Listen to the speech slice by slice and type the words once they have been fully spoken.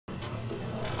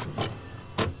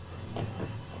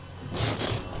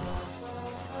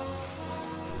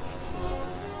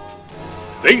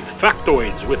Faith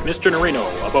Factoids with Mr. Norino,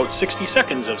 about 60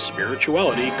 seconds of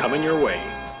spirituality coming your way.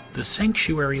 The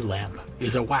sanctuary lamp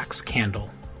is a wax candle,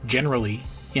 generally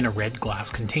in a red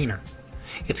glass container.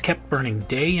 It's kept burning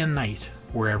day and night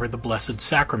wherever the Blessed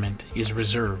Sacrament is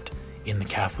reserved, in the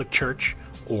Catholic Church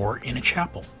or in a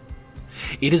chapel.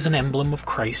 It is an emblem of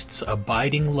Christ's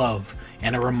abiding love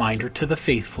and a reminder to the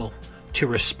faithful to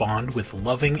respond with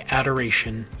loving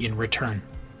adoration in return.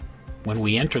 When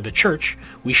we enter the church,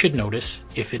 we should notice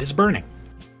if it is burning.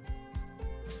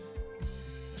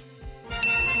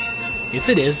 If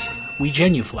it is, we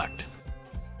genuflect.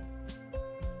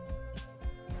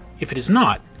 If it is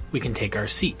not, we can take our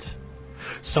seats.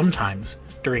 Sometimes,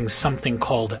 during something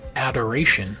called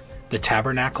adoration, the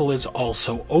tabernacle is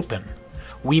also open.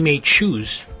 We may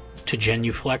choose to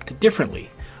genuflect differently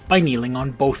by kneeling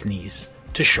on both knees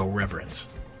to show reverence.